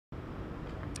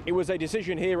It was a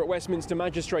decision here at Westminster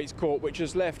Magistrates Court which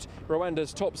has left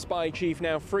Rwanda's top spy chief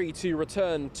now free to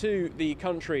return to the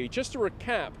country. Just to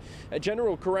recap,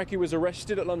 General Karake was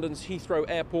arrested at London's Heathrow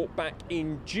Airport back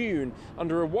in June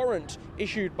under a warrant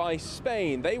issued by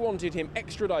Spain. They wanted him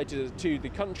extradited to the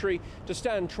country to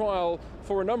stand trial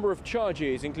for a number of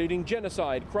charges, including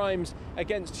genocide, crimes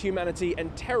against humanity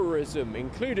and terrorism,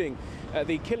 including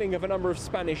the killing of a number of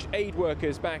Spanish aid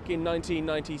workers back in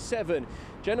 1997.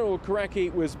 General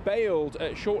Karake was bailed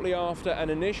shortly after an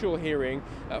initial hearing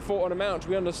for an amount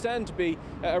we understand to be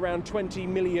around 20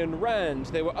 million rand.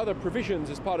 There were other provisions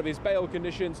as part of his bail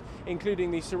conditions,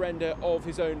 including the surrender of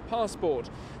his own passport.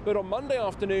 But on Monday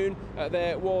afternoon,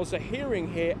 there was a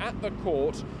hearing here at the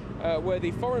court where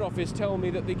the Foreign Office tell me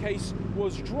that the case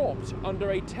was dropped under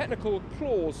a technical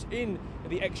clause in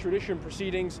the extradition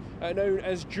proceedings known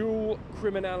as dual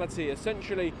criminality.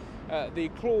 Essentially, the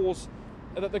clause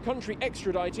that the country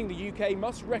extraditing, the UK,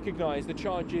 must recognise the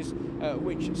charges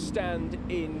which stand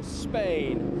in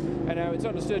Spain. And now it's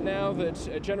understood now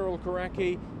that General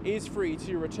Karake is free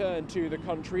to return to the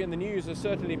country, and the news has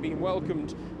certainly been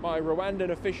welcomed by Rwandan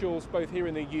officials both here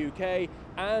in the UK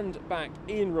and back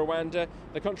in Rwanda.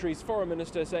 The country's foreign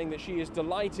minister saying that she is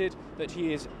delighted that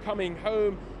he is coming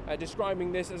home,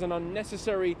 describing this as an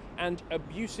unnecessary and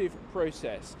abusive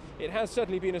process. It has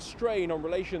certainly been a strain on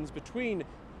relations between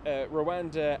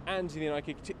Rwanda and the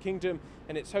United Kingdom,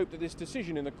 and it's hoped that this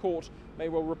decision in the court may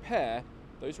well repair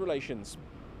those relations.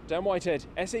 Dan Whitehead,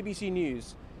 SABC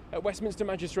News at Westminster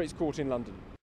Magistrates Court in London.